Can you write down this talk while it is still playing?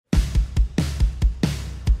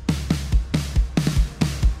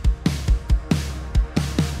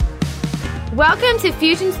Welcome to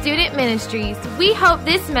Fusion Student Ministries. We hope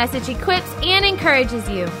this message equips and encourages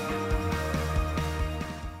you.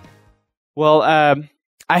 Well,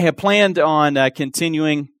 I had planned on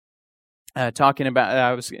continuing talking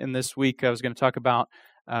about, this week I was going to talk about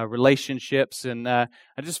relationships, and I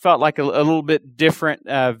just felt like a little bit different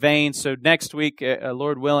vein. So next week,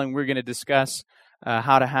 Lord willing, we're going to discuss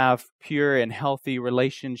how to have pure and healthy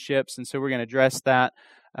relationships, and so we're going to address that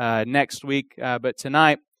next week. But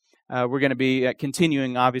tonight, we're going to be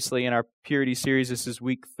continuing, obviously, in our purity series. This is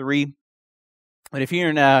week 3. But if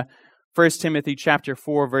you're in 1 Timothy chapter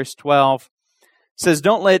 4, verse 12, it says,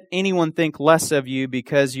 "Don't let anyone think less of you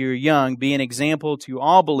because you're young. Be an example to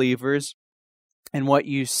all believers in what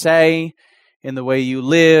you say, in the way you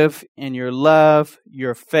live, in your love,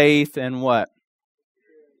 your faith, and what?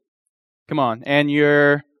 Come on, and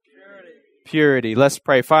your purity." Let's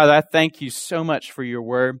pray. Father, I thank you so much for your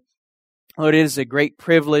word. Lord, it is a great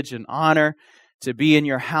privilege and honor to be in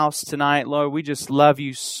your house tonight. Lord, we just love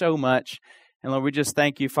you so much. And Lord, we just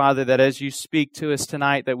thank you, Father, that as you speak to us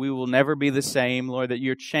tonight, that we will never be the same. Lord, that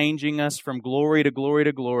you're changing us from glory to glory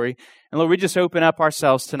to glory. And Lord, we just open up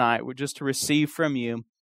ourselves tonight. We're just to receive from you.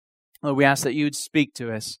 Lord, we ask that you would speak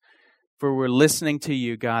to us, for we're listening to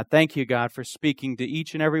you, God. Thank you, God, for speaking to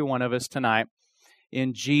each and every one of us tonight.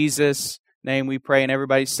 In Jesus' name we pray. And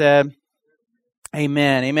everybody said,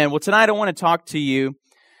 amen. Amen. Well, tonight I want to talk to you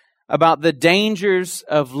about the dangers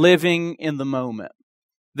of living in the moment.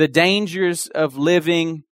 The dangers of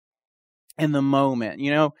living in the moment.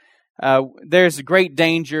 You know, there's a great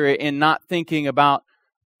danger in not thinking about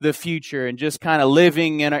the future and just kind of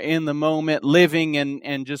living in the moment, living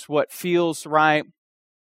in just what feels right.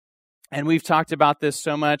 And we've talked about this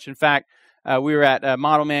so much. In fact, we were at a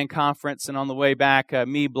Model Man Conference, and on the way back,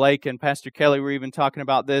 me, Blake, and Pastor Kelly were even talking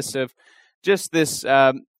about this, of just this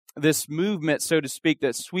movement, so to speak,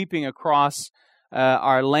 that's sweeping across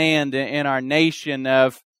our land and our nation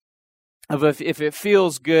of if it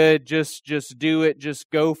feels good, just do it, just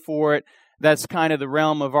go for it. That's kind of the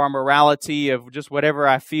realm of our morality, of just whatever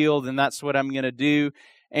I feel, then that's what I'm going to do.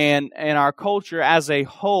 And our culture as a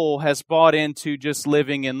whole has bought into just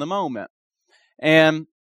living in the moment. And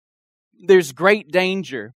there's great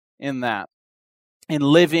danger in that, in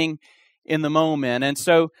living in the moment. And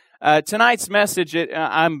so tonight's message,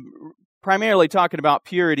 I'm primarily talking about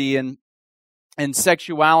purity and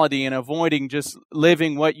sexuality and avoiding just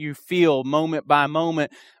living what you feel moment by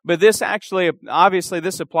moment. But this actually, obviously,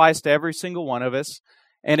 this applies to every single one of us.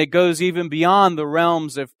 And it goes even beyond the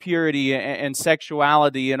realms of purity and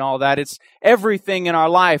sexuality and all that. It's everything in our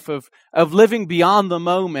life of living beyond the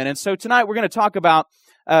moment. And so tonight we're going to talk about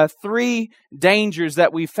 3 dangers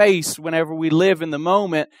that we face whenever we live in the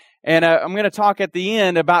moment. And I'm going to talk at the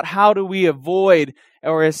end about how do we avoid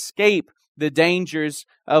or escape the dangers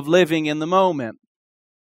of living in the moment.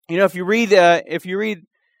 You know, if you read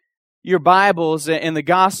your Bibles and the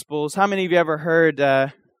Gospels, how many of you ever heard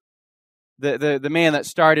the man that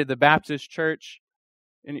started the Baptist church?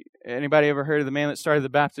 Anybody ever heard of the man that started the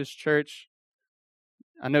Baptist church?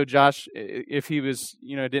 I know Josh, if he was,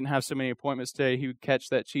 didn't have so many appointments today, he would catch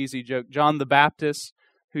that cheesy joke. John the Baptist,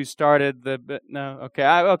 who started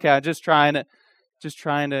I'm just trying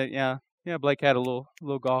to, yeah, Blake had a little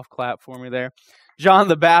golf clap for me there. John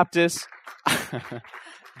the Baptist,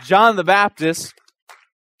 John the Baptist,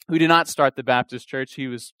 who did not start the Baptist church. He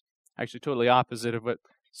was actually totally opposite of what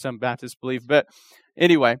some Baptists believe. But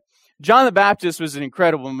anyway, John the Baptist was an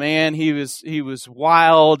incredible man. He was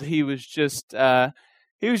wild. He was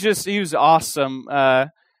awesome,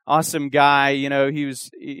 awesome guy. You know,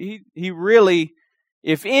 he really,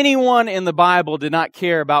 if anyone in the Bible did not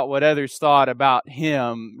care about what others thought about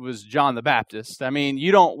him, was John the Baptist. I mean,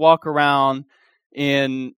 you don't walk around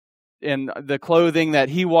in the clothing that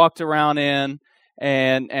he walked around in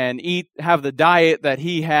and have the diet that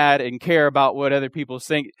he had and care about what other people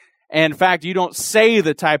think. And in fact, you don't say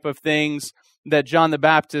the type of things that John the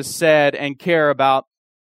Baptist said and care about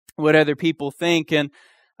what other people think. And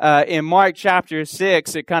in Mark chapter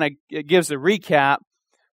 6, it gives a recap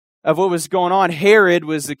of what was going on. Herod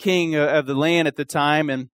was the king of the land at the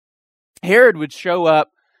time, and Herod would show up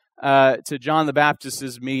to John the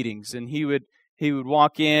Baptist's meetings, and he would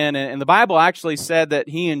walk in, and the Bible actually said that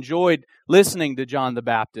he enjoyed listening to John the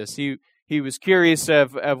Baptist. He was curious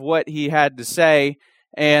of what he had to say,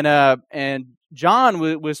 and John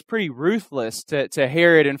was pretty ruthless to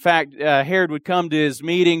Herod. In fact, Herod would come to his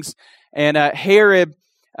meetings, and Herod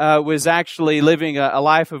was actually living a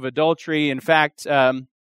life of adultery. In fact,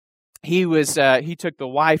 he took the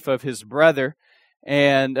wife of his brother,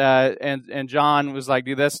 And John was like,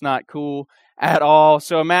 dude, that's not cool at all.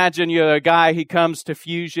 So imagine you're a guy, he comes to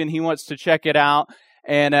Fusion, he wants to check it out,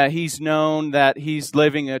 and he's known that he's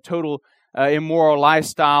living a total immoral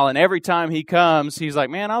lifestyle, and every time he comes, he's like,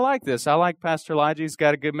 man, I like this. I like Pastor Elijah. He's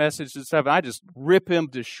got a good message and stuff, and I just rip him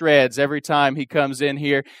to shreds every time he comes in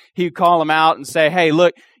here. He'd call him out and say, hey,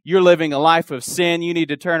 look, you're living a life of sin. You need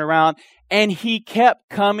to turn around. And he kept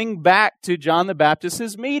coming back to John the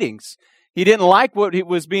Baptist's meetings. He didn't like what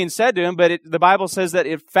was being said to him, but the Bible says that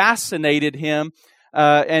it fascinated him,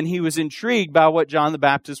 and he was intrigued by what John the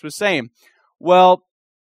Baptist was saying. Well,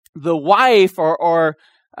 the wife or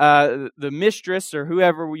the mistress or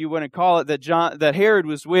whoever you want to call it that Herod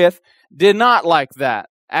was with did not like that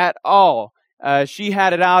at all. She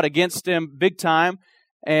had it out against him big time,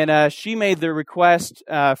 and she made the request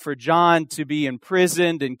for John to be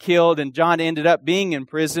imprisoned and killed, and John ended up being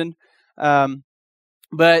imprisoned.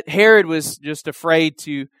 But Herod was just afraid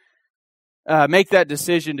to make that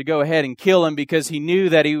decision to go ahead and kill him because he knew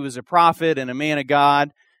that he was a prophet and a man of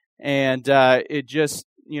God, and it just,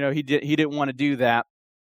 he didn't want to do that.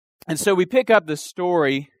 And so we pick up the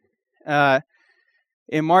story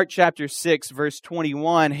in Mark chapter 6, verse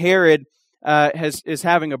 21. Herod is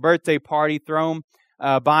having a birthday party thrown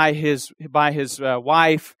by his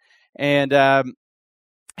wife, and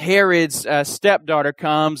Herod's stepdaughter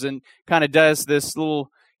comes and kind of does this little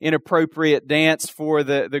inappropriate dance for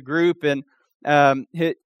the group. And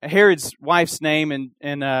Herod's wife's name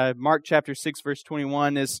in Mark chapter 6, verse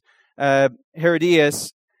 21 is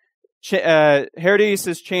Herodias.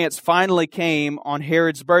 Herodias' chance finally came on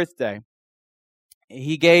Herod's birthday.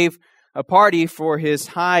 He gave a party for his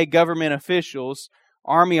high government officials,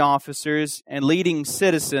 army officers, and leading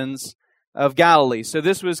citizens of Galilee. So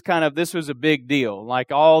this was a big deal.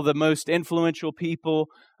 Like, all the most influential people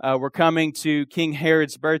were coming to King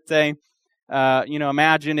Herod's birthday.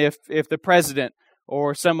 Imagine if the president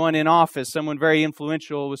or someone in office, someone very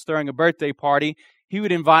influential, was throwing a birthday party. He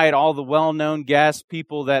would invite all the well-known guests,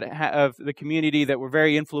 people of the community that were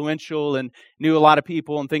very influential and knew a lot of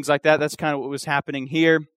people and things like that. That's kind of what was happening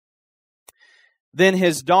here. Then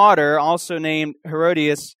his daughter, also named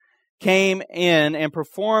Herodias, came in and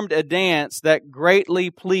performed a dance that greatly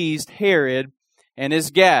pleased Herod and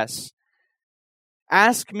his guests.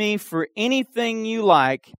 "Ask me for anything you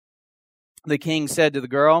like," the king said to the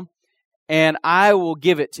girl, "and I will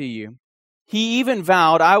give it to you." He even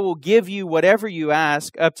vowed, "I will give you whatever you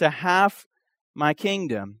ask, up to half my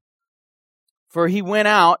kingdom." For he went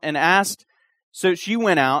out and asked, so she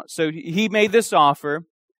went out, so he made this offer.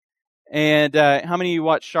 And how many of you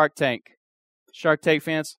watch Shark Tank? Shark Tank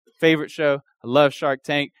fans? Favorite show? I love Shark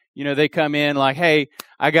Tank. They come in like, hey,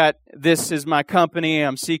 this is my company.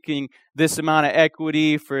 I'm seeking this amount of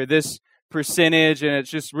equity for this percentage, and it's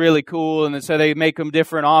just really cool. And so they make them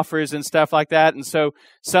different offers and stuff like that. And so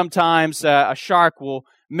sometimes a shark will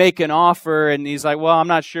make an offer, and he's like, well, I'm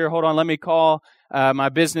not sure. Hold on, let me call my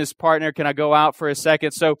business partner. Can I go out for a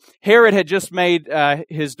second? So Herod had just made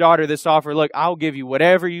his daughter this offer. Look, I'll give you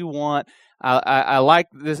whatever you want. I like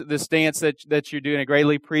this dance that you're doing. It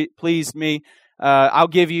greatly pleased me. I'll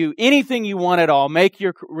give you anything you want at all. Make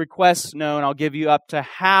your requests known. I'll give you up to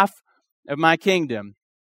half of my kingdom.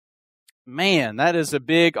 Man, that is a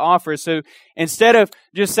big offer. So instead of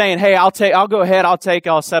just saying, hey, I'll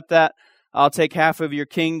accept that. I'll take half of your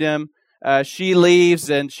kingdom. She leaves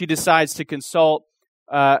and she decides to consult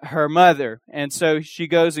her mother. And so she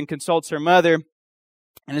goes and consults her mother.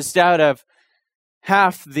 And instead of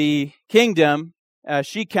half the kingdom,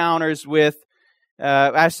 she counters with,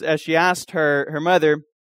 as she asked her mother,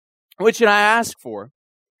 what should I ask for?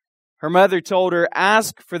 Her mother told her,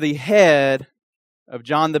 ask for the head of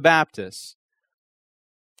John the Baptist.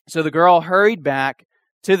 So the girl hurried back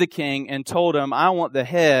to the king and told him, I want the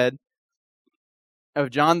head of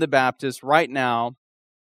John the Baptist right now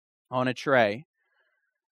on a tray.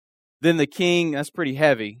 Then the king, that's pretty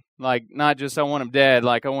heavy. Like, not just I want him dead,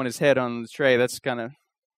 like I want his head on the tray. That's kind of,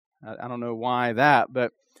 I don't know why that,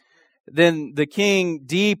 but then the king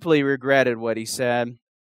deeply regretted what he said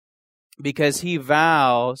because he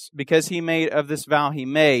made of this vow he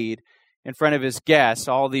made in front of his guests,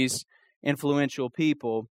 all these influential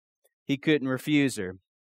people, he couldn't refuse her.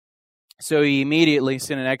 So he immediately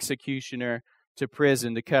sent an executioner to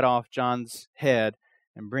prison to cut off John's head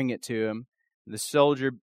and bring it to him. The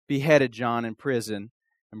soldier beheaded John in prison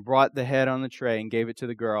and brought the head on the tray and gave it to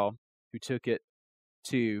the girl, who took it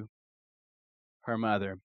to her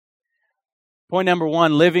mother. Point number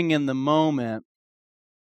one, living in the moment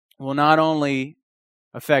will not only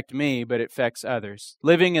affect me, but it affects others.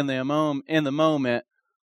 Living in the moment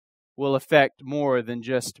will affect more than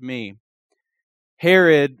just me.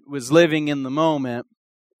 Herod was living in the moment,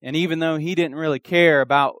 and even though he didn't really care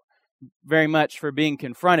about very much for being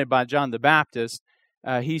confronted by John the Baptist,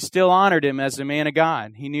 he still honored him as a man of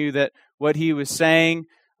God. He knew that what he was saying,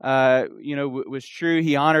 was true.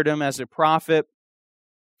 He honored him as a prophet.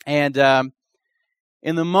 And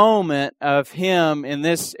in the moment of him in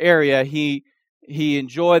this area, he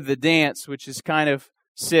enjoyed the dance, which is kind of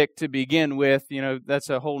sick to begin with.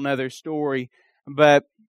 That's a whole nother story. But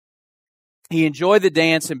he enjoyed the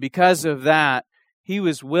dance, and because of that, he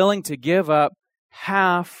was willing to give up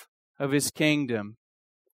half of his kingdom.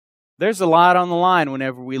 There's a lot on the line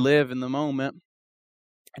whenever we live in the moment.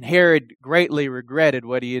 And Herod greatly regretted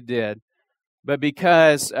what he had did. But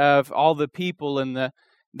because of all the people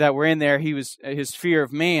that were in there, his fear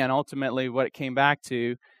of man, ultimately what it came back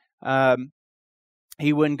to,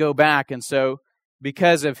 he wouldn't go back. And so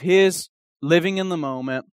because of his living in the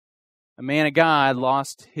moment, a man of God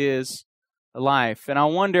lost his life. And I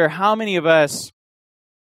wonder how many of us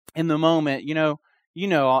in the moment, you know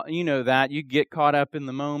that you get caught up in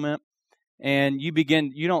the moment, and you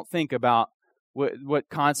don't think about what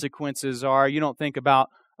consequences are. You don't think about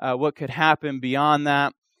what could happen beyond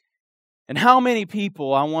that. And how many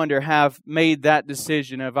people, I wonder, have made that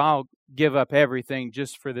decision of, I'll give up everything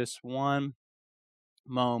just for this one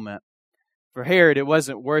moment. For Herod, it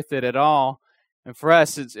wasn't worth it at all. And for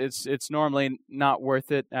us, it's normally not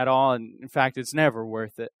worth it at all. And in fact, it's never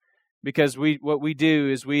worth it. Because what we do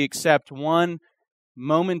is we accept one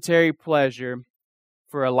momentary pleasure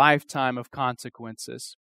for a lifetime of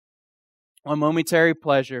consequences. One momentary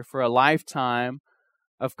pleasure for a lifetime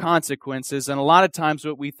of consequences. And a lot of times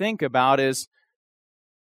what we think about is,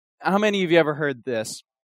 how many of you ever heard this?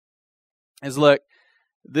 Is, look,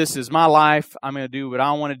 this is my life. I'm going to do what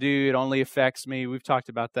I want to do. It only affects me. We've talked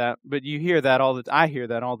about that. But you hear that I hear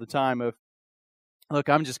that all the time of, look,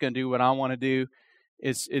 I'm just going to do what I want to do.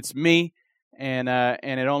 It's me, and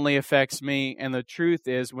it only affects me. And the truth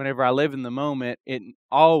is, whenever I live in the moment, it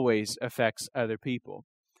always affects other people.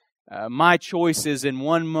 My choices in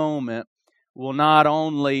one moment will not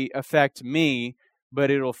only affect me,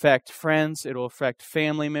 but it'll affect friends, it'll affect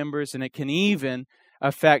family members, and it can even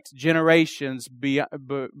affect generations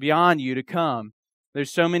beyond you to come.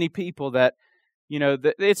 There's so many people that,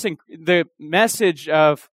 the message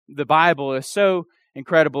of the Bible is so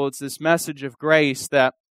incredible. It's this message of grace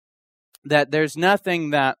that there's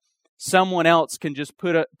nothing that someone else can just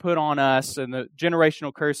put on us, and the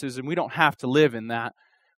generational curses, and we don't have to live in that.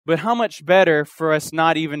 But how much better for us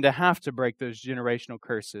not even to have to break those generational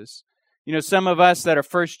curses. Some of us that are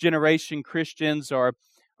first-generation Christians, or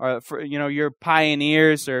you're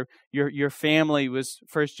pioneers, or your family was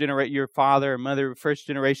first-generation, your father or mother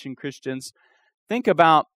first-generation Christians. Think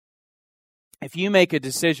about, if you make a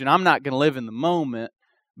decision, I'm not going to live in the moment,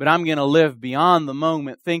 but I'm going to live beyond the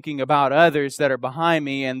moment, thinking about others that are behind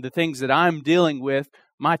me and the things that I'm dealing with,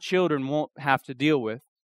 my children won't have to deal with.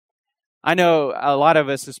 I know a lot of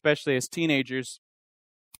us, especially as teenagers,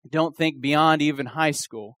 don't think beyond even high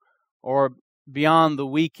school, or beyond the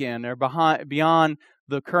weekend, or beyond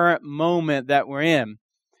the current moment that we're in.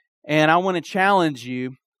 And I want to challenge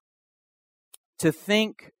you to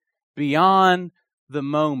think beyond the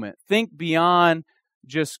moment. Think beyond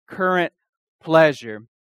just current pleasure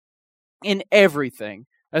in everything,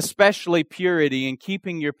 especially purity and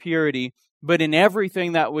keeping your purity. But in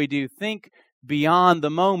everything that we do, think beyond the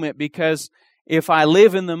moment, because if I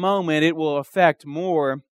live in the moment, it will affect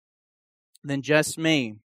more than just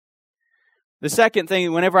me. The second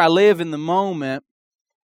thing, whenever I live in the moment,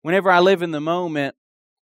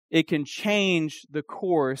 it can change the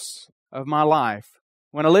course of my life.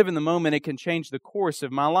 When I live in the moment, it can change the course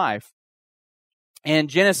of my life. In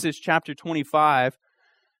Genesis chapter 25,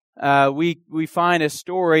 we find a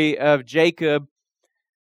story of Jacob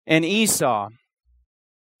and Esau.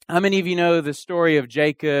 How many of you know the story of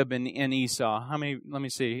Jacob and Esau? How many? Let me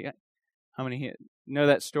see. How many know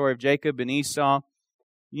that story of Jacob and Esau?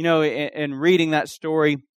 In reading that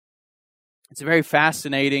story, it's very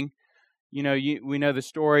fascinating. We know the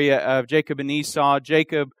story of Jacob and Esau.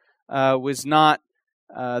 Jacob was not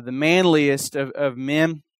the manliest of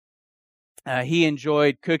men. He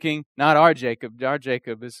enjoyed cooking. Not our Jacob. Our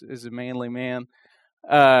Jacob is a manly man.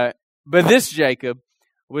 But this Jacob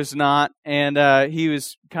was not. And he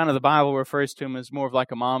was kind of, the Bible refers to him as more of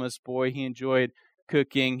like a mama's boy. He enjoyed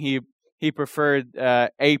cooking. He preferred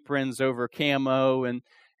aprons over camo. And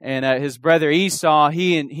his brother Esau,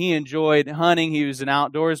 he enjoyed hunting. He was an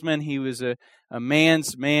outdoorsman. He was a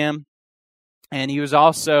man's man. And he was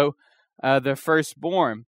also the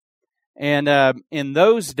firstborn. And in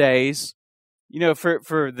those days,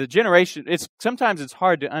 for the generation, sometimes it's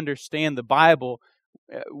hard to understand the Bible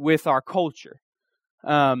with our culture.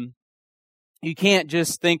 You can't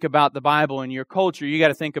just think about the Bible in your culture. You got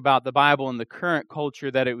to think about the Bible in the current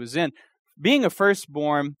culture that it was in. Being a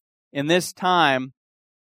firstborn in this time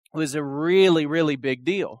was a really, really big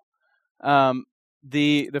deal.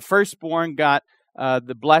 The firstborn got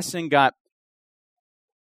the blessing, got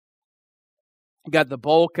the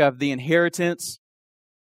bulk of the inheritance,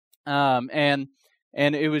 and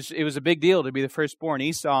it was a big deal to be the firstborn.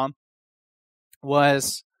 Esau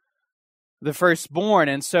was the firstborn,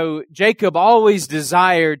 and so Jacob always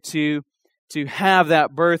desired to have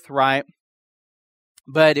that birthright,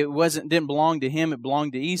 but it didn't belong to him; it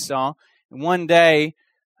belonged to Esau. And one day,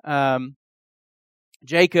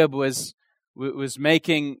 Jacob was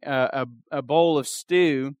making a bowl of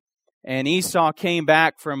stew, and Esau came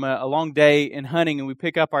back from a long day in hunting, and we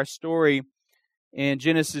pick up our story in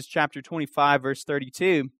Genesis chapter 25, verse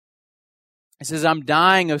 32. It says, "I'm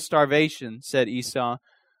dying of starvation," said Esau.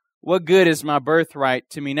 "What good is my birthright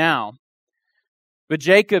to me now?" But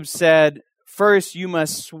Jacob said, "First you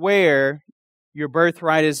must swear your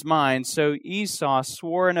birthright is mine." So Esau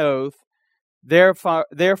swore an oath, thereby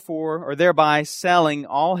selling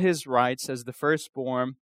all his rights as the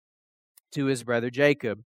firstborn to his brother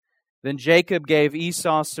Jacob. Then Jacob gave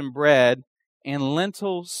Esau some bread and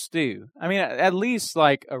lentil stew. I mean, at least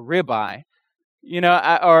like a ribeye,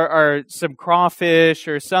 or some crawfish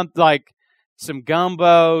or something, like some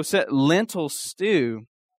gumbo, lentil stew,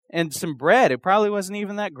 and some bread. It probably wasn't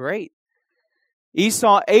even that great.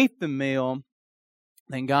 Esau ate the meal,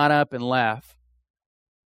 then got up and left.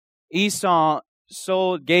 Esau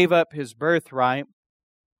gave up his birthright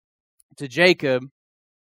to Jacob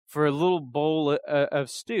for a little bowl of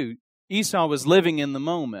stew. Esau was living in the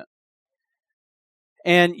moment.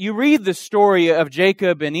 And you read the story of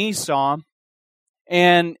Jacob and Esau,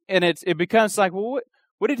 and it becomes like, well,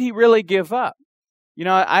 what did he really give up?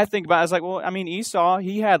 I think about it, it's like, well, I mean, Esau,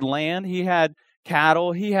 he had land, he had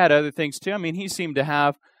cattle, he had other things too. I mean, he seemed to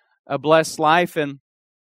have a blessed life, and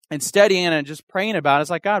studying and just praying about it, it's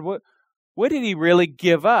like, God, what did he really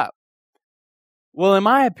give up? Well, in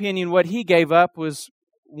my opinion, what he gave up was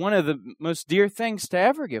one of the most dear things to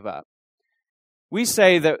ever give up. We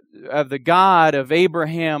say that of the God of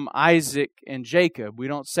Abraham, Isaac, and Jacob. We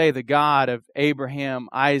don't say the God of Abraham,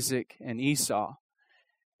 Isaac, and Esau.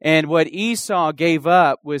 And what Esau gave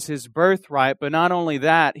up was his birthright, but not only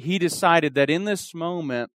that, he decided that in this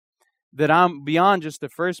moment, that I'm beyond just the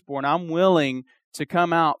firstborn, I'm willing to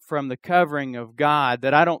come out from the covering of God,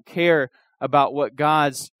 that I don't care about what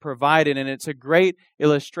God's provided. And it's a great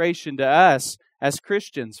illustration to us as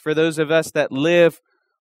Christians, for those of us that live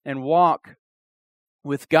and walk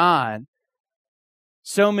with God.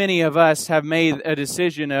 So many of us have made a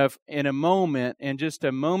decision of, in a moment, and just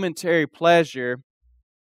a momentary pleasure,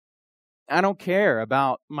 I don't care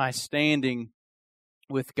about my standing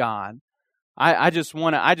with God. I just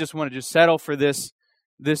want to just settle for this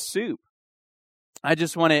soup. I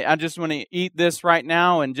just want to eat this right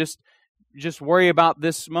now and just worry about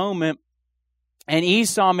this moment. And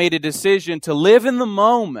Esau made a decision to live in the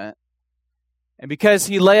moment. And because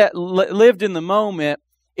he lived in the moment,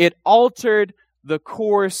 it altered the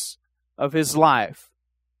course of his life.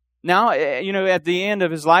 Now, at the end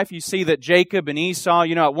of his life, you see that Jacob and Esau,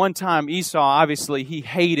 at one time, Esau, obviously, he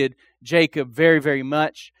hated Jacob very, very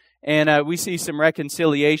much. And we see some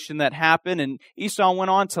reconciliation that happened. And Esau went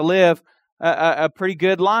on to live a pretty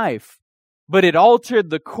good life. But it altered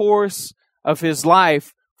the course of his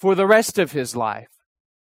life for the rest of his life.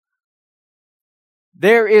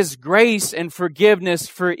 There is grace and forgiveness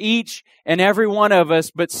for each and every one of us,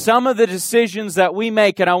 but some of the decisions that we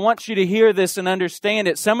make, and I want you to hear this and understand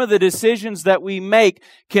it, some of the decisions that we make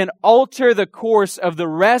can alter the course of the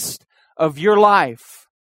rest of your life.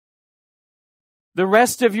 The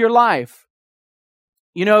rest of your life.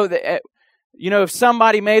 If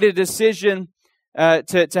somebody made a decision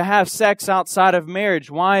to have sex outside of marriage,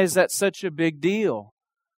 why is that such a big deal?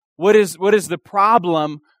 What is the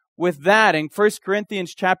problem with that? In 1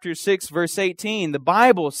 Corinthians chapter 6, verse 18, the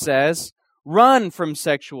Bible says, "Run from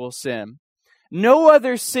sexual sin. No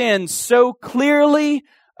other sin so clearly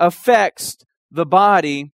affects the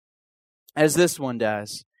body as this one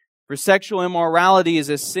does. For sexual immorality is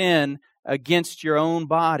a sin against your own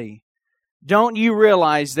body. Don't you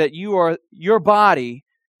realize that your body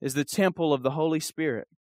is the temple of the Holy Spirit,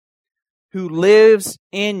 who lives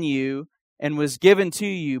in you and was given to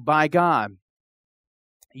you by God?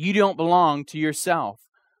 You don't belong to yourself,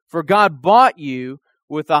 for God bought you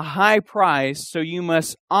with a high price, so you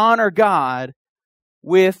must honor God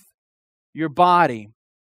with your body."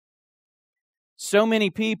 So many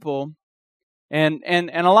people And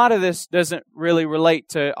a lot of this doesn't really relate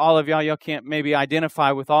to all of y'all. Y'all can't maybe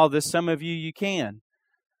identify with all this. Some of you can.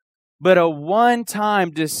 But a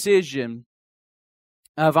one-time decision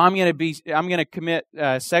of I'm going to commit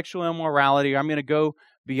sexual immorality, or I'm going to go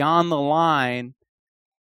beyond the line,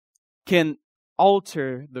 can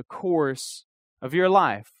alter the course of your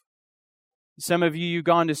life. Some of you've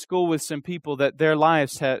gone to school with some people that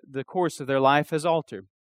the course of their life has altered.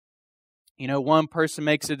 You know, one person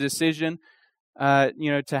makes a decision,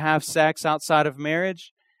 to have sex outside of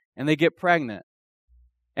marriage, and they get pregnant.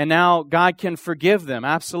 And now God can forgive them,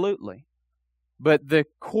 absolutely. But the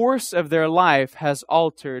course of their life has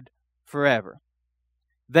altered forever.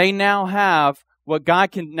 They now have what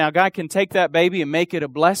God can take that baby and make it a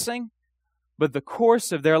blessing, but the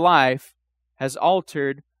course of their life has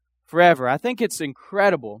altered forever. I think it's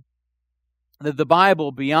incredible that the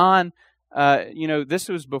Bible, beyond, this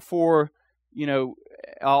was before,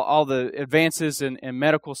 all the advances in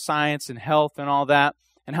medical science and health and all that,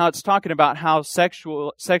 and how it's talking about how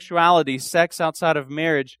sexuality, sex outside of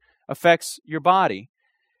marriage, affects your body.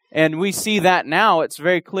 And we see that now, it's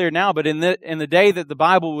very clear now, but in the day that the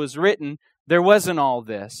Bible was written, there wasn't all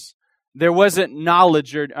this. There wasn't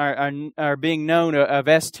knowledge or being known of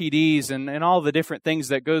STDs and all the different things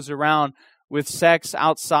that goes around with sex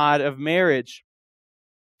outside of marriage.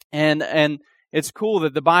 And it's cool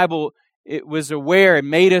that the Bible, it was aware and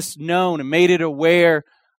made us known and made it aware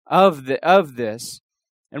of this.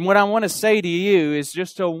 And what I want to say to you is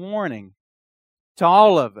just a warning to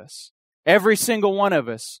all of us, every single one of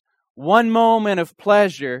us. One moment of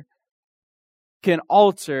pleasure can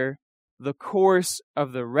alter the course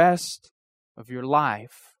of the rest of your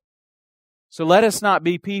life. So let us not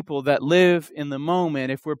be people that live in the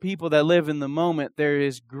moment. If we're people that live in the moment, there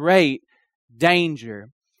is great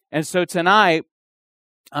danger. And so tonight,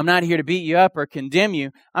 I'm not here to beat you up or condemn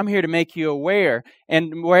you. I'm here to make you aware.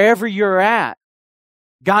 And wherever you're at,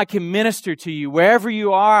 God can minister to you. Wherever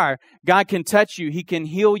you are, God can touch you. He can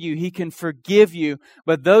heal you. He can forgive you.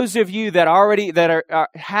 But those of you that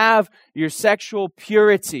have your sexual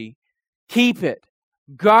purity, keep it,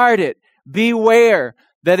 guard it, beware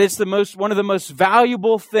that it's one of the most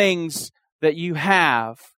valuable things that you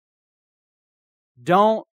have.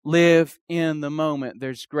 Don't live in the moment.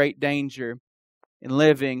 There's great danger in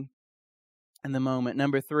living in the moment.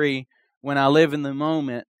 Number 3, when I live in the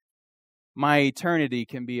moment, my eternity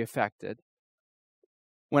can be affected.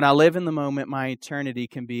 When I live in the moment, my eternity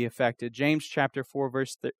can be affected. James chapter 4,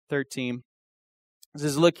 verse 13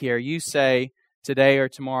 says, "Look here, you say today or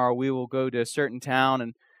tomorrow we will go to a certain town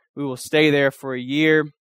and we will stay there for a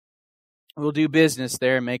year. We'll do business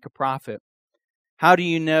there and make a profit. How do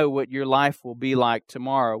you know what your life will be like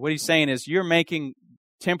tomorrow?" What he's saying is you're making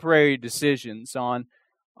temporary decisions on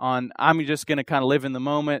I'm just going to kind of live in the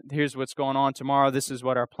moment. Here's what's going on tomorrow. This is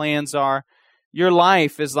what our plans are. Your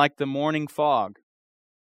life is like the morning fog.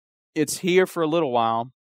 It's here for a little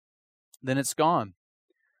while, then it's gone.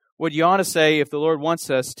 What you ought to say, if the Lord wants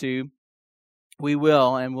us to, we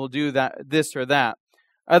will, and we'll do this or that.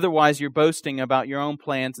 Otherwise, you're boasting about your own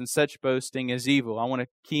plans, and such boasting is evil. I want to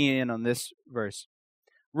key in on this verse.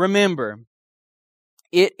 Remember,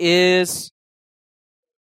 it is...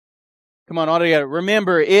 Come on, all together.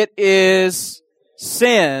 Remember, it is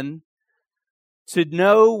sin to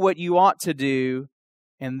know what you ought to do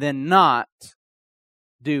and then not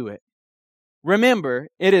do it. Remember,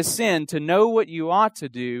 it is sin to know what you ought to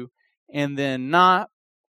do and then not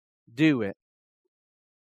do it.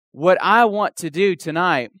 What I want to do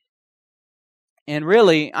tonight, and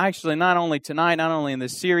really, actually, not only tonight, not only in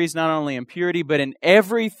this series, not only in purity, but in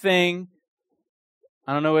everything,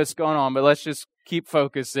 I don't know what's going on, but let's just keep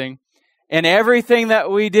focusing. In everything that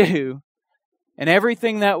we do,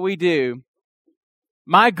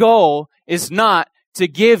 my goal is not to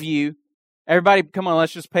give you, everybody, come on,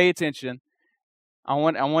 let's just pay attention. I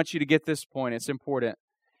want you to get this point. It's important.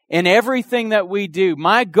 In everything that we do,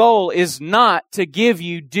 my goal is not to give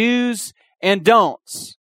you do's and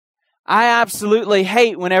don'ts. I absolutely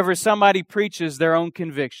hate whenever somebody preaches their own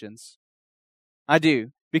convictions. I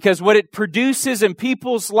do. Because what it produces in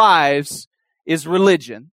people's lives is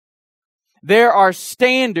religion. There are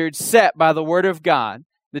standards set by the Word of God.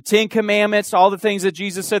 The 10 Commandments, all the things that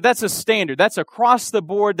Jesus said, that's a standard. That's across the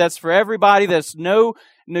board. That's for everybody. There's no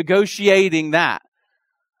negotiating that.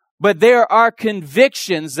 But there are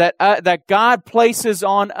convictions that God places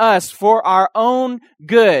on us for our own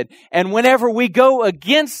good. And whenever we go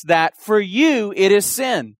against that, for you, it is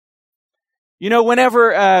sin. You know,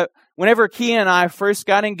 whenever Kia and I first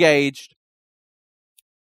got engaged,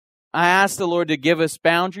 I asked the Lord to give us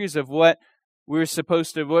boundaries of what we were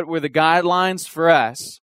supposed to, what were the guidelines for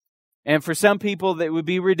us. And for some people, that would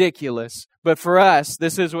be ridiculous. But for us,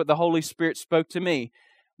 this is what the Holy Spirit spoke to me.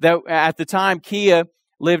 That at the time, Kia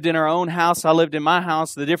lived in her own house. I lived in my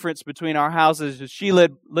house. The difference between our houses is she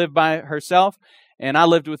lived by herself, and I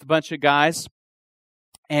lived with a bunch of guys.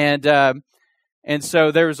 And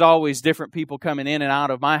so there was always different people coming in and out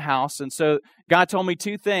of my house. And so God told me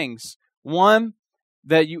two things. One,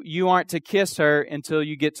 that you aren't to kiss her until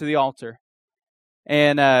you get to the altar.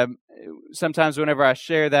 And sometimes whenever I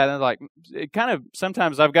share that, I'm like,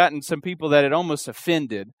 sometimes I've gotten some people that it almost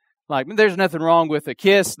offended. Like, there's nothing wrong with a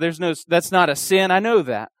kiss. That's not a sin. I know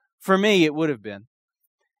that. For me, it would have been.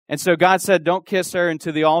 And so God said, don't kiss her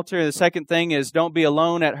into the altar. The second thing is, don't be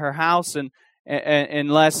alone at her house and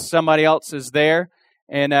unless somebody else is there.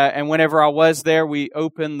 And whenever I was there, we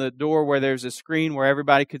opened the door where there's a screen where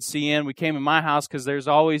everybody could see in. We came in my house because there's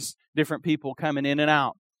always different people coming in and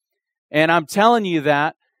out. And I'm telling you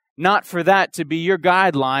that, not for that to be your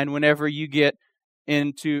guideline whenever you get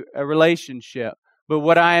into a relationship. But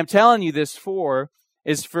what I am telling you this for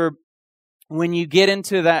is for when you get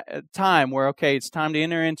into that time where, okay, it's time to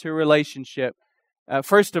enter into a relationship.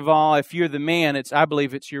 First of all, if you're the man, I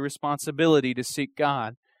believe it's your responsibility to seek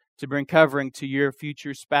God, to bring covering to your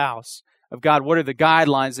future spouse. Of God, what are the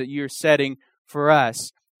guidelines that you're setting for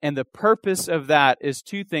us? And the purpose of that is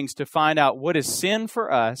two things: to find out what is sin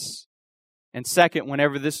for us, and second,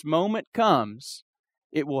 whenever this moment comes,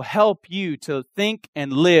 it will help you to think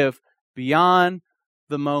and live beyond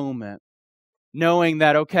the moment, knowing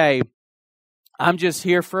that, okay, I'm just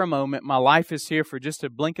here for a moment. My life is here for just a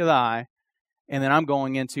blink of the eye, and then I'm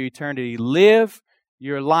going into eternity. Live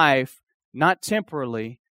your life not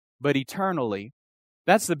temporally, but eternally.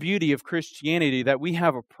 That's the beauty of Christianity, that we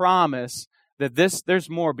have a promise that there's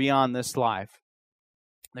more beyond this life.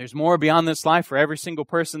 There's more beyond this life for every single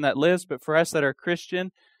person that lives, but for us that are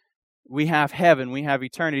Christian, we have heaven, we have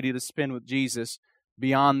eternity to spend with Jesus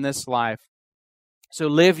beyond this life. So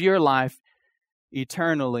live your life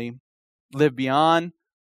eternally, live beyond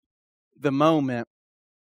the moment.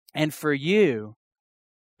 And for you,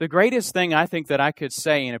 the greatest thing I think that I could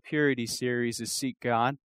say in a purity series is seek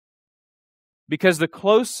God. Because the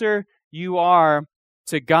closer you are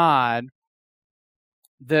to God,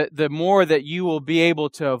 the more that you will be able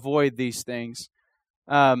to avoid these things.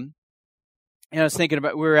 I was thinking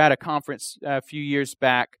about, we were at a conference a few years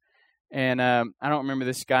back, and I don't remember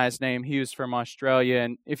this guy's name. He was from Australia,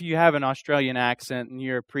 and if you have an Australian accent and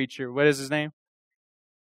you're a preacher, what is his name?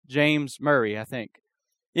 James Murray, I think.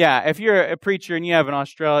 Yeah, if you're a preacher and you have an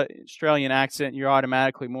Australian accent, you're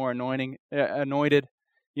automatically more anointed.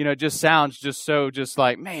 You know, it just sounds just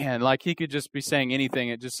like, man, like he could just be saying anything.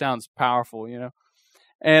 It just sounds powerful, you know.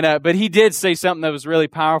 And but he did say something that was really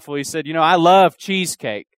powerful. He said, I love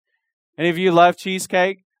cheesecake. Any of you love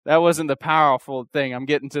cheesecake? That wasn't the powerful thing. I'm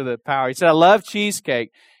getting to the power. He said, I love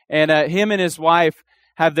cheesecake. And him and his wife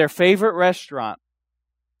have their favorite restaurant.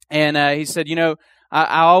 And he said,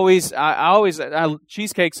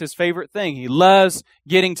 cheesecake's his favorite thing. He loves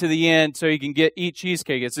getting to the end so he can eat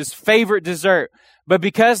cheesecake. It's his favorite dessert. But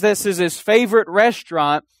because this is his favorite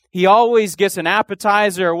restaurant, he always gets an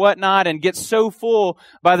appetizer or whatnot and gets so full,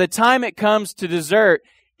 by the time it comes to dessert,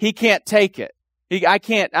 he can't take it. I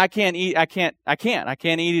can't eat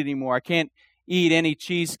it anymore. I can't eat any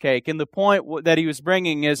cheesecake. And the point that he was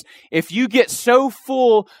bringing is, if you get so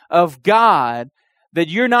full of God that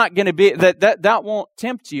you're not going to be, that won't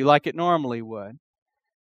tempt you like it normally would.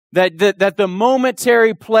 That the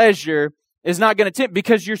momentary pleasure is not going to tempt,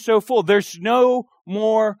 because you're so full. There's no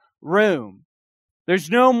more room. There's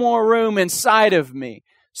no more room inside of me.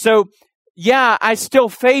 So, yeah, I still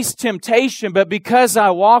face temptation, but because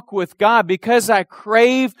I walk with God, because I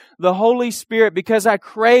crave the Holy Spirit, because I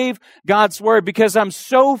crave God's Word, because I'm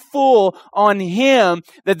so full on Him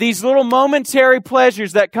that these little momentary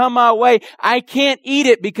pleasures that come my way, I can't eat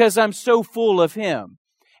it because I'm so full of Him.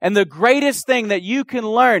 And the greatest thing that you can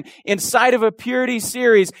learn inside of a purity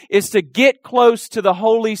series is to get close to the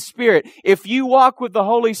Holy Spirit. If you walk with the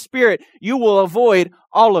Holy Spirit, you will avoid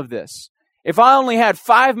all of this. If I only had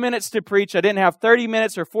 5 minutes to preach, I didn't have 30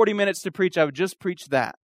 minutes or 40 minutes to preach, I would just preach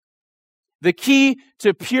that. The key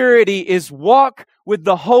to purity is walk with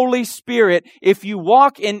the Holy Spirit. If you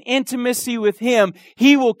walk in intimacy with Him,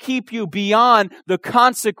 He will keep you beyond the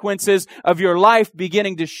consequences of your life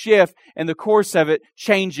beginning to shift and the course of it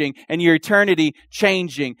changing and your eternity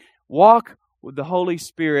changing. Walk with the Holy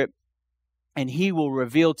Spirit and He will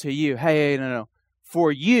reveal to you, hey, no.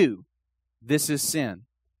 For you, this is sin.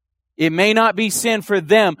 It may not be sin for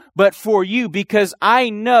them, but for you, because I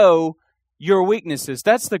know your weaknesses.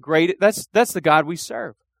 That's the God we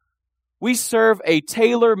serve. We serve a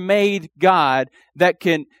tailor-made God that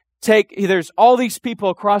can there's all these people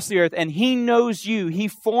across the earth, and He knows you. He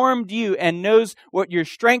formed you and knows what your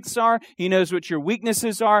strengths are. He knows what your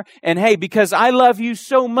weaknesses are. And hey, because I love you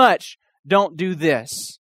so much, don't do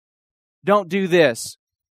this. Don't do this.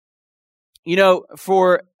 Think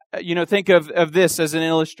of this as an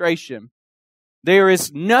illustration. There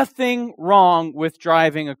is nothing wrong with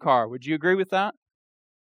driving a car. Would you agree with that?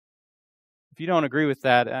 If you don't agree with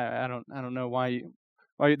that, I don't know why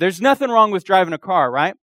there's nothing wrong with driving a car,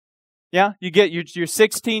 right? Yeah, you're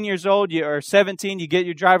 16 years old, or 17, you get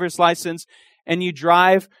your driver's license, and you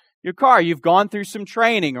drive your car. You've gone through some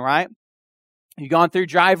training, right? You've gone through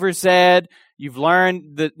driver's ed. You've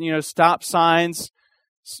learned the stop signs.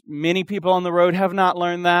 Many people on the road have not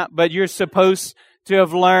learned that, but you're supposed to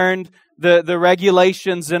have learned the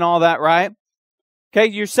regulations and all that, right? Okay,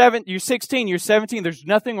 you're 16, you're 17. There's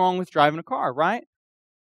nothing wrong with driving a car, right?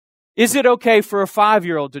 Is it okay for a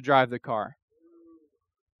 5-year-old to drive the car?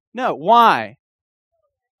 No. Why?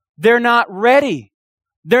 They're not ready.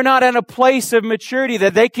 They're not in a place of maturity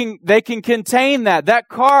that they can contain that. That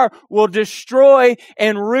car will destroy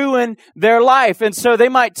and ruin their life. And so they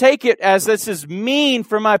might take it as, this is mean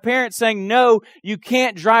for my parents saying, no, you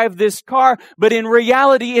can't drive this car. But in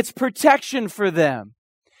reality, it's protection for them.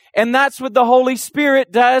 And that's what the Holy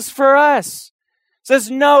Spirit does for us. It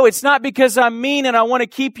says, no, it's not because I'm mean and I want to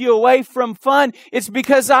keep you away from fun. It's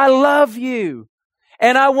because I love you.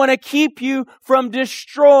 And I want to keep you from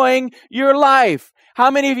destroying your life. How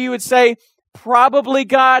many of you would say, probably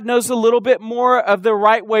God knows a little bit more of the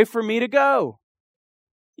right way for me to go?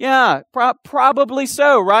 Yeah, probably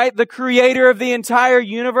so, right? The creator of the entire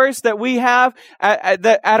universe that we have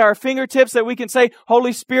at our fingertips, that we can say,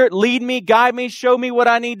 Holy Spirit, lead me, guide me, show me what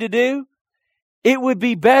I need to do. It would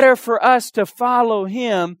be better for us to follow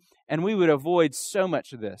Him, and we would avoid so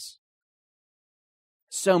much of this.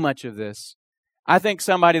 So much of this. I think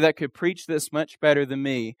somebody that could preach this much better than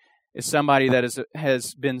me is somebody that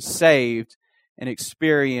has been saved and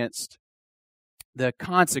experienced the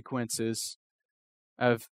consequences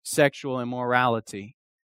of sexual immorality.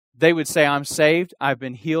 They would say, I'm saved, I've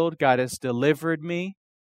been healed, God has delivered me,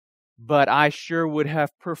 but I sure would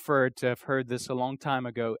have preferred to have heard this a long time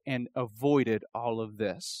ago and avoided all of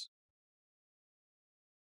this.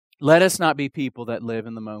 Let us not be people that live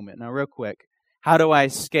in the moment. Now, real quick, how do I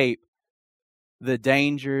escape the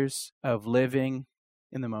dangers of living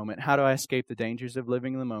in the moment? How do I escape the dangers of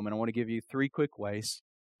living in the moment? I want to give you 3 quick ways.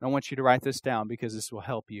 I want you to write this down because this will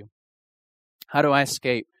help you. How do I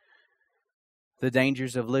escape the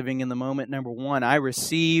dangers of living in the moment? Number 1, I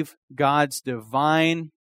receive God's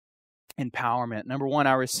divine empowerment. Number 1,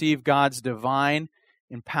 I receive God's divine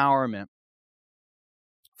empowerment.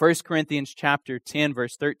 1 Corinthians chapter 10,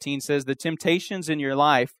 verse 13 says, the temptations in your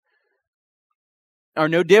life are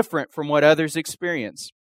no different from what others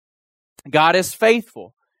experience. God is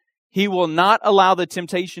faithful. He will not allow the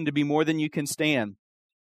temptation to be more than you can stand.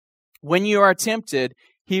 When you are tempted,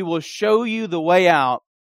 He will show you the way out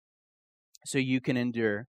so you can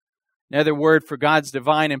endure. Another word for God's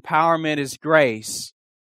divine empowerment is grace.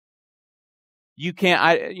 You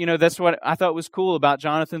can't, that's what I thought was cool about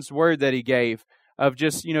Jonathan's word that he gave of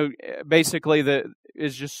just, basically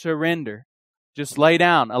is just surrender. Just lay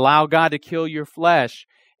down. Allow God to kill your flesh.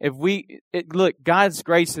 Look, God's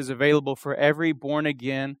grace is available for every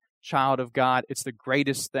born-again child of God. It's the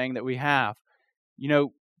greatest thing that we have.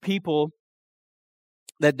 People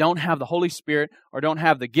that don't have the Holy Spirit or don't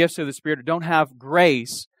have the gifts of the Spirit or don't have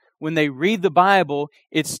grace, when they read the Bible,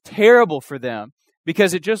 it's terrible for them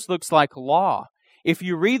because it just looks like law. If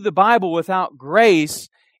you read the Bible without grace,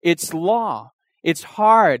 it's law. It's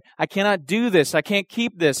hard. I cannot do this. I can't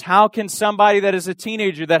keep this. How can somebody that is a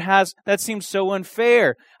teenager that seems so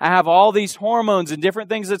unfair? I have all these hormones and different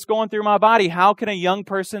things that's going through my body. How can a young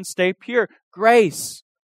person stay pure? Grace.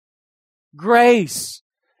 Grace.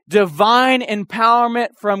 Divine empowerment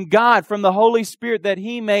from God, from the Holy Spirit that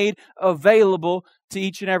He made available to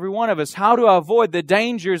each and every one of us. How do I avoid the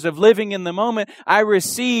dangers of living in the moment? I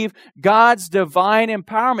receive God's divine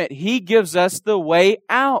empowerment. He gives us the way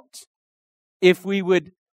out. If we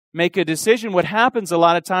would make a decision, what happens a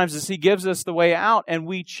lot of times is He gives us the way out and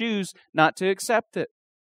we choose not to accept it.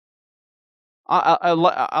 A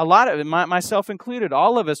lot of it, myself included,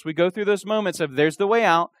 all of us, we go through those moments of there's the way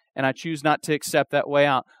out and I choose not to accept that way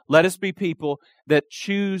out. Let us be people that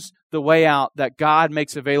choose the way out that God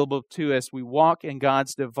makes available to us. We walk in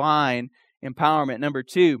God's divine empowerment. Number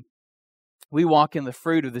 2, we walk in the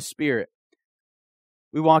fruit of the Spirit.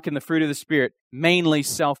 We walk in the fruit of the Spirit, mainly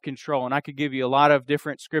self-control. And I could give you a lot of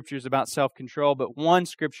different scriptures about self-control, but one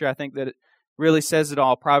scripture I think that it really says it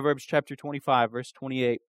all, Proverbs chapter 25, verse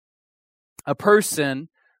 28. A person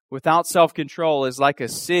without self-control is like a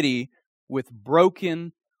city with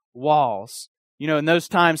broken walls. You know, in those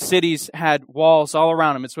times, cities had walls all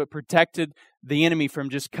around them. It's what protected the enemy from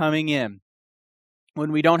just coming in.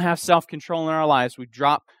 When we don't have self-control in our lives, we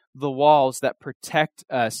drop the walls that protect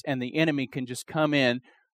us, and the enemy can just come in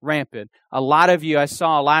rampant. A lot of you, I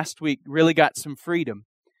saw last week, really got some freedom.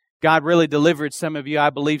 God really delivered some of you, I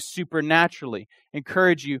believe, supernaturally.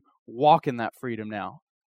 Encourage you, walk in that freedom now.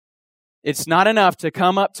 It's not enough to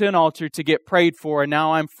come up to an altar to get prayed for, and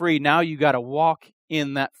now I'm free. Now you got to walk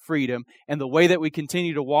in that freedom. And the way that we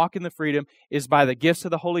continue to walk in the freedom is by the gifts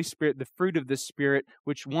of the Holy Spirit, the fruit of the Spirit,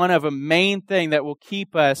 which one of the main thing that will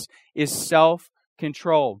keep us is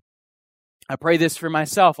self-control. I pray this for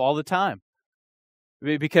myself all the time,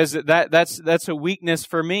 because that's a weakness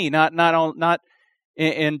for me, not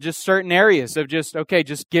in just certain areas of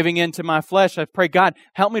just giving into my flesh. I pray, God,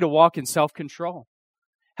 help me to walk in self-control.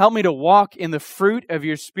 Help me to walk in the fruit of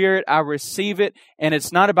your Spirit. I receive it. And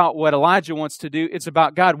it's not about what Elijah wants to do. It's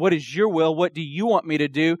about, God, what is your will? What do you want me to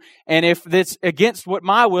do? And if it's against what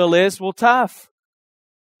my will is, well, tough.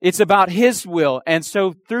 It's about His will. And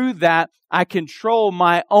so through that, I control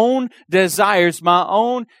my own desires, my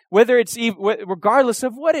own, whether it's regardless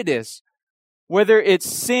of what it is, whether it's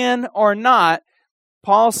sin or not.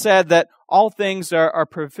 Paul said that all things are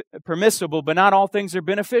permissible, but not all things are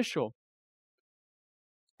beneficial.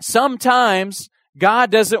 Sometimes God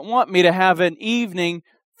doesn't want me to have an evening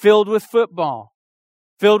filled with football,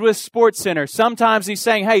 filled with Sports Center. Sometimes He's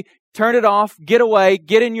saying, hey, turn it off, get away,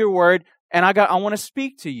 get in your Word, and I want to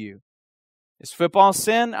speak to you. Is football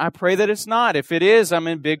sin? I pray that it's not. If it is, I'm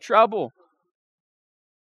in big trouble.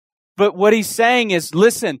 But what He's saying is,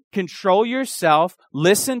 listen, control yourself,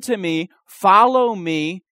 listen to me, follow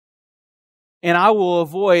me, and I will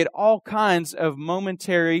avoid all kinds of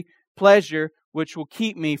momentary pleasure which will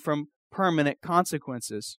keep me from permanent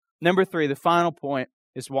consequences. Number 3, the final point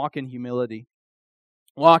is walk in humility.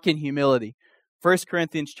 Walk in humility. 1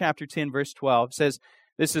 Corinthians chapter 10, verse 12 says,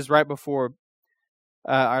 this is right before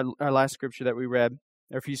our last scripture that we read,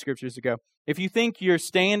 or a few scriptures ago. If you think you're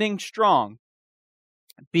standing strong,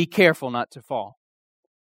 be careful not to fall.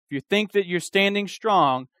 If you think that you're standing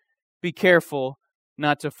strong, be careful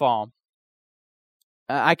not to fall.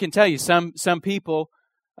 I can tell you, some people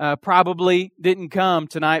probably didn't come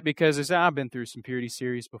tonight because they say, I've been through some purity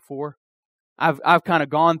series before. I've kind of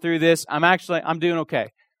gone through this. I'm doing okay.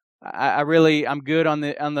 I'm good on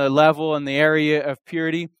the level and the area of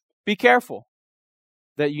purity. Be careful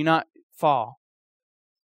that you not fall.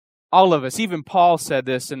 All of us, even Paul said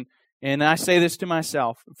this, and I say this to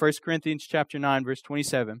myself. 1 Corinthians chapter 9, verse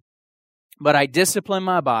 27. But I discipline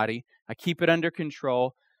my body, I keep it under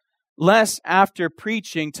control, lest after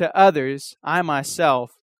preaching to others, I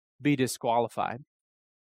myself be disqualified.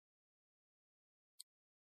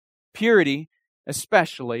 Purity,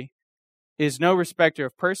 especially, is no respecter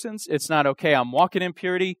of persons. It's not okay, I'm walking in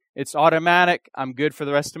purity, it's automatic, I'm good for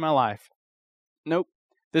the rest of my life. Nope.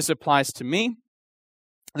 This applies to me.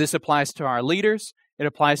 This applies to our leaders. It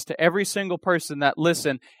applies to every single person that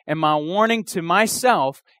listen. And my warning to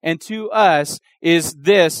myself and to us is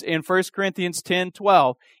this in 1 Corinthians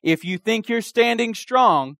 10:12. If you think you're standing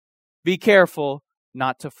strong, be careful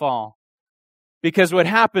not to fall. Because what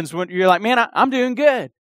happens when you're like, man, I'm doing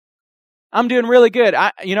good. I'm doing really good.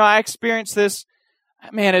 I experienced this.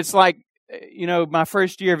 Man, it's like, my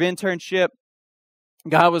first year of internship,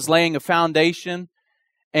 God was laying a foundation.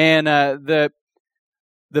 And the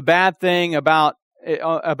bad thing about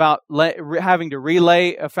having to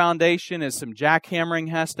relay a foundation is some jackhammering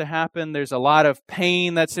has to happen. There's a lot of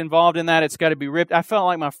pain that's involved in that. It's got to be ripped. I felt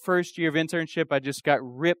like my first year of internship, I just got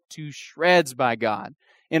ripped to shreds by God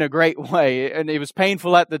in a great way. And it was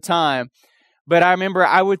painful at the time. But I remember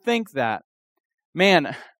I would think that,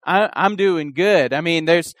 man, I'm doing good. I mean,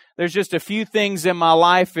 there's just a few things in my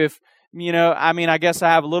life. I guess I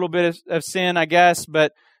have a little bit of sin, I guess.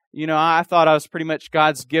 But, I thought I was pretty much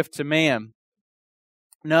God's gift to man.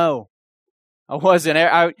 No, I wasn't.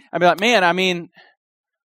 I'd be like, man,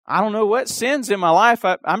 I don't know what sin's in my life.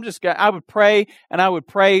 I would pray, and I would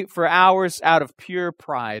pray for hours out of pure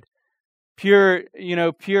pride, pure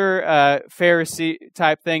Pharisee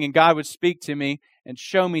type thing. And God would speak to me and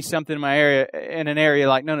show me something in an area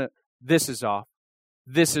like, no, this is off.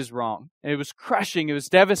 This is wrong. And it was crushing. It was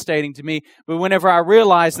devastating to me. But whenever I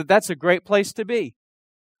realized that that's a great place to be.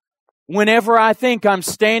 Whenever I think I'm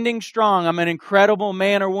standing strong, I'm an incredible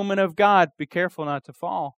man or woman of God, be careful not to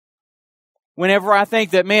fall. Whenever I think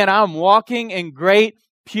that, man, I'm walking in great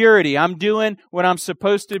purity, I'm doing what I'm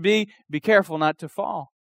supposed to be careful not to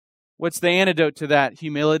fall. What's the antidote to that?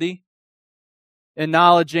 Humility.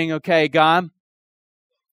 Acknowledging, okay, God,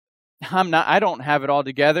 I don't have it all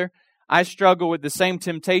together. I struggle with the same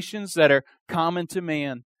temptations that are common to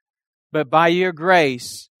man. But by your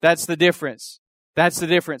grace, that's the difference. That's the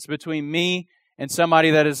difference between me and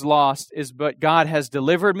somebody that is lost, is what God has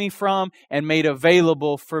delivered me from and made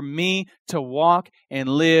available for me to walk and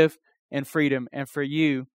live in freedom, and for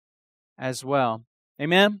you as well.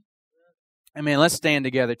 Amen? Amen. Let's stand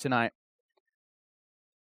together tonight.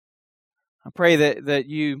 I pray that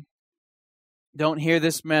you don't hear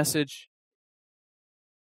this message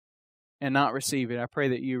and not receive it. I pray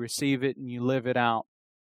that you receive it and you live it out.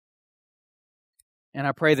 And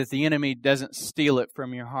I pray that the enemy doesn't steal it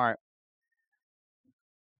from your heart.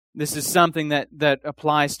 This is something that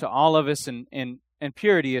applies to all of us, in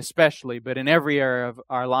purity especially, but in every area of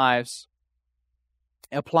our lives.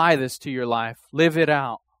 Apply this to your life. Live it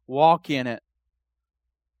out. Walk in it.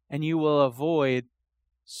 And you will avoid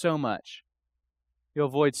so much. You'll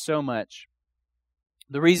avoid so much.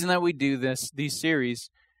 The reason that we do these series,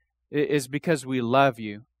 is because we love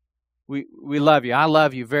you. We love you. I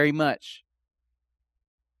love you very much.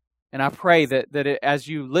 And I pray that as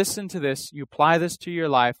you listen to this, you apply this to your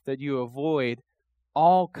life, that you avoid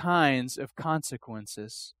all kinds of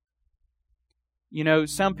consequences. You know,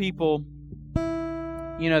 some people,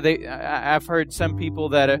 I've heard some people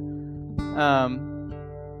that have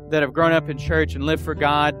grown up in church and lived for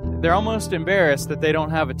God, they're almost embarrassed that they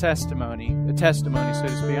don't have a testimony, so to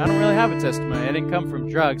speak. I don't really have a testimony. I didn't come from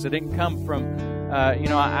drugs. I didn't come from,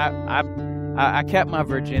 I kept my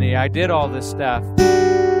virginity. I did all this stuff.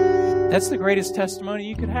 That's the greatest testimony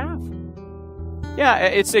you could have. Yeah,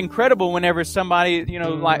 it's incredible whenever somebody,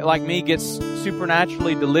 like me, gets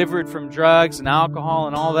supernaturally delivered from drugs and alcohol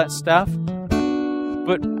and all that stuff.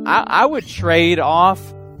 But I would trade off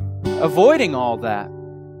avoiding all that.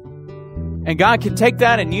 And God can take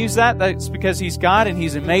that and use that. That's because He's God and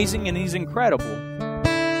He's amazing and He's incredible.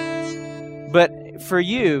 But for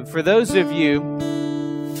those of you,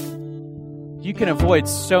 you can avoid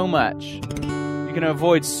so much. You can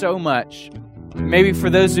avoid so much. Maybe for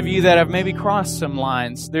those of you that have maybe crossed some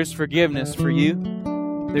lines, there's forgiveness for you.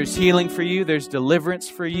 There's healing for you. There's deliverance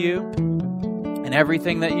for you. And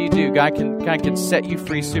everything that you do, God can set you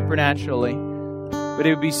free supernaturally. But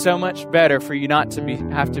it would be so much better for you not to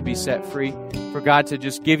have to be set free, for God to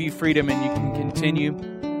just give you freedom and you can continue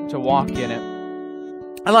to walk in it.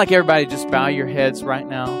 I'd like everybody to just bow your heads right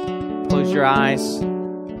now. Close your eyes,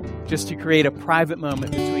 just to create a private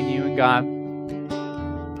moment between you and God.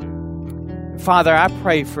 Father, I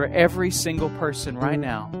pray for every single person right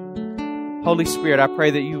now. Holy Spirit, I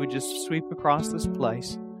pray that you would just sweep across this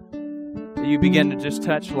place. That you begin to just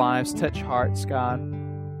touch lives, touch hearts, God.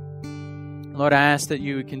 Lord, I ask that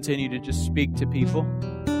you would continue to just speak to people.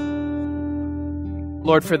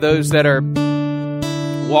 Lord, for those that are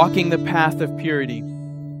walking the path of purity,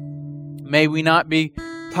 may we not be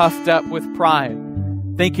puffed up with pride,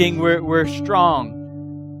 thinking we're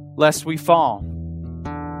strong, lest we fall.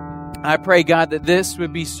 I pray, God, that this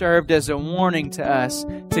would be served as a warning to us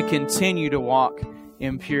to continue to walk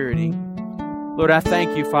in purity. Lord, I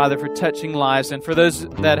thank you, Father, for touching lives, and for those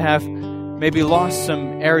that have maybe lost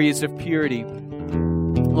some areas of purity.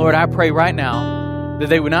 Lord, I pray right now that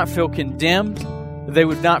they would not feel condemned, that they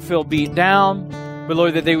would not feel beat down, but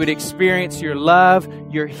Lord, that they would experience your love,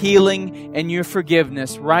 your healing, and your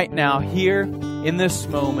forgiveness right now, here in this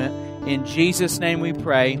moment. In Jesus' name we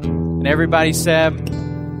pray. And everybody said,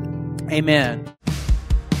 Amen.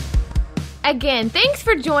 Again, thanks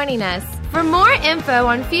for joining us. For more info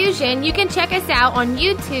on Fusion, you can check us out on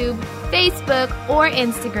YouTube, Facebook, or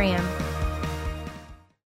Instagram.